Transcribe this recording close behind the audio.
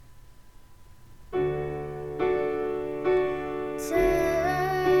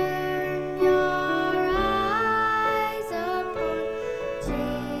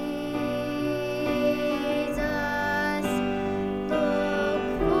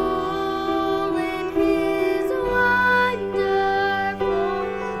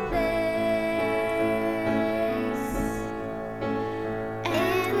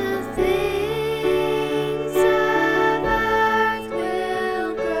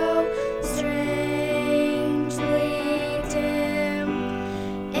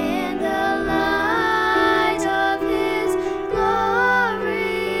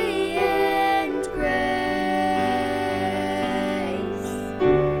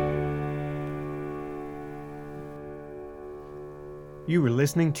You were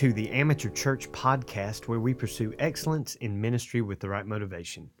listening to the Amateur Church Podcast, where we pursue excellence in ministry with the right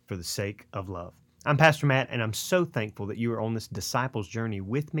motivation for the sake of love. I'm Pastor Matt, and I'm so thankful that you are on this disciples journey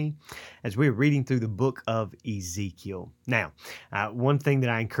with me as we're reading through the book of Ezekiel. Now, one thing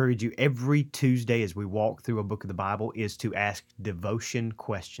that I encourage you every Tuesday as we walk through a book of the Bible is to ask devotion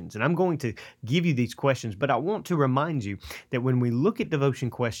questions. And I'm going to give you these questions, but I want to remind you that when we look at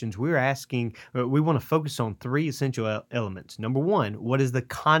devotion questions, we want to focus on three essential elements. Number one, what is the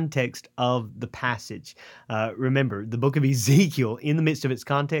context of the passage? Remember, the book of Ezekiel, in the midst of its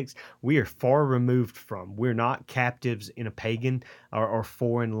context, we are far removed from. We're not captives in a pagan or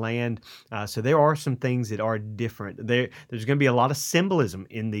foreign land. So there are some things that are different. There's going to be a lot of symbolism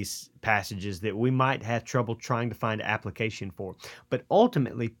in these passages that we might have trouble trying to find application for. But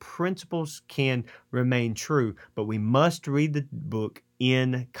ultimately, principles can remain true, but we must read the book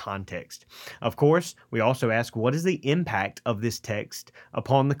in context. Of course, we also ask, what is the impact of this text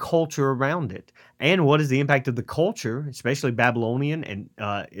upon the culture around it? And what is the impact of the culture, especially Babylonian and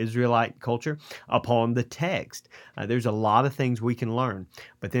Israelite culture, upon the text? There's a lot of things we can learn.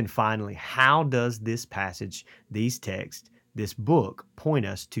 But then finally, how does this passage, these texts, this book point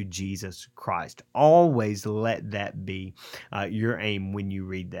us to Jesus Christ? Always let that be your aim when you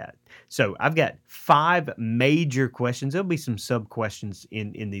read that. So I've got 5 major questions. There'll be some sub-questions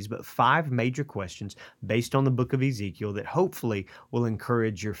in these, but 5 major questions based on the book of Ezekiel that hopefully will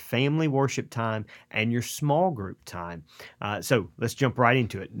encourage your family worship time and your small group time. So let's jump right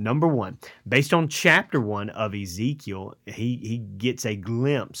into it. Number 1, based on chapter 1 of Ezekiel, he gets a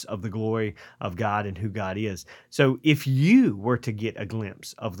glimpse of the glory of God and who God is. So if you were to get a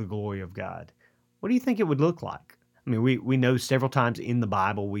glimpse of the glory of God, what do you think it would look like? I mean, we know several times in the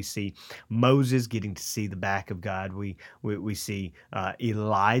Bible we see Moses getting to see the back of God. We see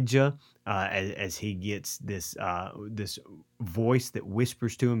Elijah as he gets this voice that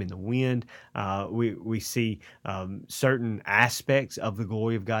whispers to him in the wind. We see certain aspects of the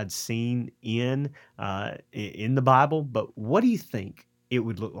glory of God seen in the Bible. But what do you think it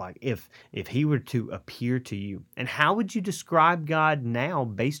would look like if he were to appear to you? And how would you describe God now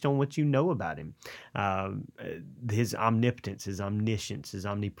based on what you know about him? His omnipotence, his omniscience, his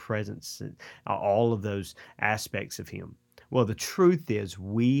omnipresence, all of those aspects of him. Well, the truth is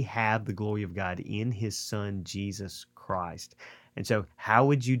we have the glory of God in his son, Jesus Christ. And so how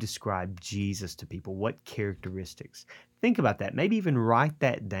would you describe Jesus to people? What characteristics? Think about that. Maybe even write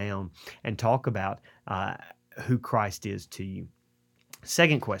that down and talk about who Christ is to you.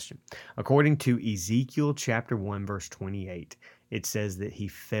 Second question, according to Ezekiel chapter 1, verse 28, it says that he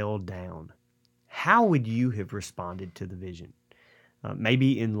fell down. How would you have responded to the vision?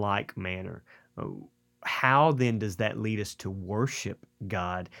 Maybe in like manner. How then does that lead us to worship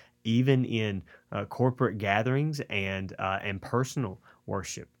God, even in corporate gatherings and personal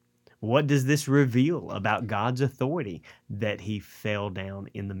worship? What does this reveal about God's authority that he fell down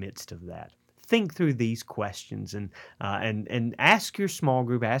in the midst of that? Think through these questions and ask your small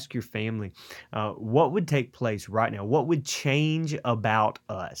group, ask your family, what would take place right now? What would change about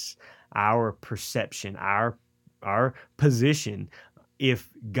us, our perception, our position, if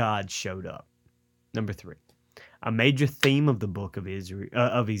God showed up? Number 3, a major theme of the book of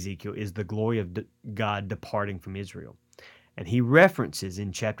Ezekiel is the glory of God departing from Israel. And he references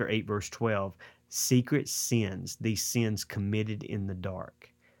in chapter 8, verse 12, secret sins, these sins committed in the dark.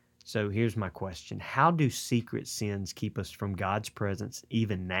 So here's my question. How do secret sins keep us from God's presence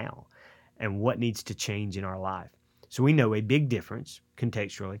even now? And what needs to change in our life? So we know a big difference,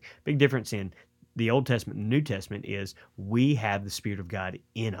 contextually, big difference in the Old Testament and the New Testament is we have the Spirit of God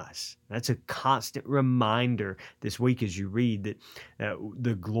in us. That's a constant reminder this week as you read that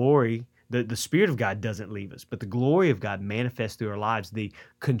the glory, the Spirit of God doesn't leave us, but the glory of God manifests through our lives, the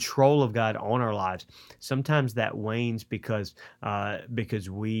control of God on our lives. Sometimes that wanes because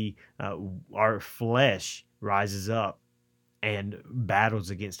we our flesh rises up and battles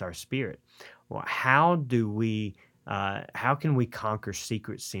against our spirit. Well, how can we conquer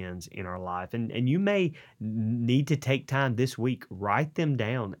secret sins in our life? And you may need to take time this week, write them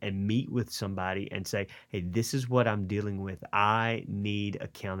down and meet with somebody and say, hey, this is what I'm dealing with. I need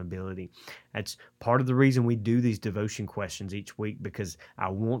accountability. That's part of the reason we do these devotion questions each week, because I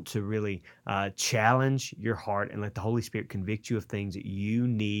want to really challenge your heart and let the Holy Spirit convict you of things that you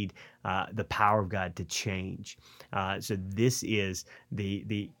need the power of God to change. So this is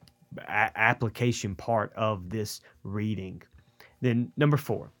the application part of this reading. Then number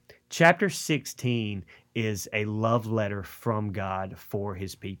 4, chapter 16 is a love letter from God for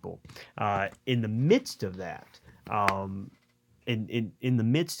his people. In the midst of that, in the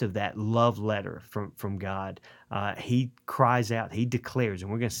midst of that love letter from God, he cries out, he declares,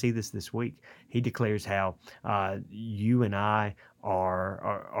 and we're going to see this week. He declares how you and I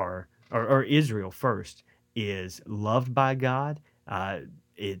or Israel first is loved by God.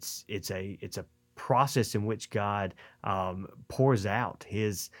 It's a process in which God pours out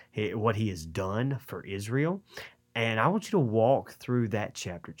what He has done for Israel. And I want you to walk through that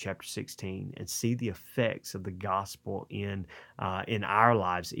chapter 16, and see the effects of the gospel in our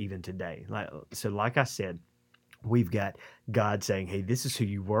lives even today. Like I said, we've got God saying, "Hey, this is who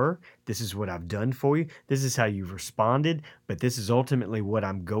you were. This is what I've done for you. This is how you've responded. But this is ultimately what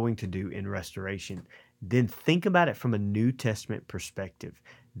I'm going to do in restoration." Then think about it from a New Testament perspective.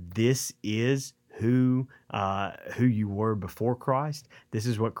 This is who you were before Christ. This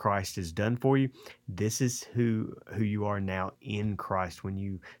is what Christ has done for you. This is who you are now in Christ when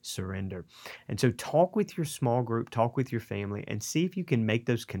you surrender. And so talk with your small group, talk with your family, and see if you can make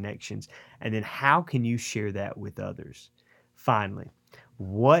those connections. And then how can you share that with others? Finally,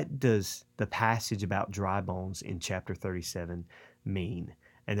 what does the passage about dry bones in chapter 37 mean?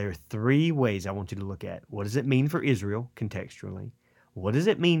 And there are three ways I want you to look at. What does it mean for Israel contextually? What does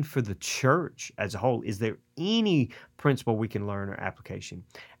it mean for the church as a whole? Is there any principle we can learn or application?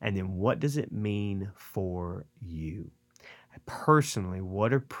 And then what does it mean for you? Personally,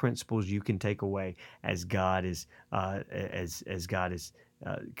 what are principles you can take away as God is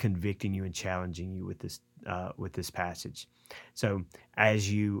convicting you and challenging you with this passage? So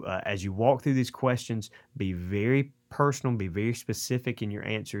as you walk through these questions, be very personal, be very specific in your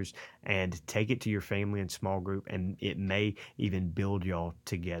answers, and take it to your family and small group, and it may even build y'all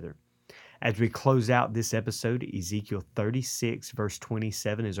together. As we close out this episode, Ezekiel 36, verse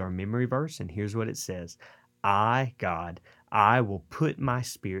 27 is our memory verse, and here's what it says. I, God, I will put my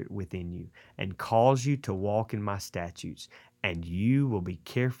spirit within you and cause you to walk in my statutes, and you will be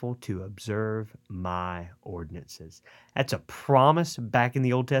careful to observe my ordinances. That's a promise back in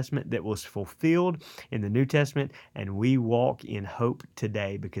the Old Testament that was fulfilled in the New Testament, and we walk in hope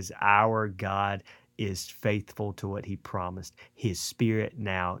today because our God is faithful to what he promised. His spirit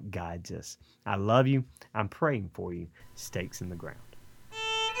now guides us. I love you. I'm praying for you. Stakes in the ground.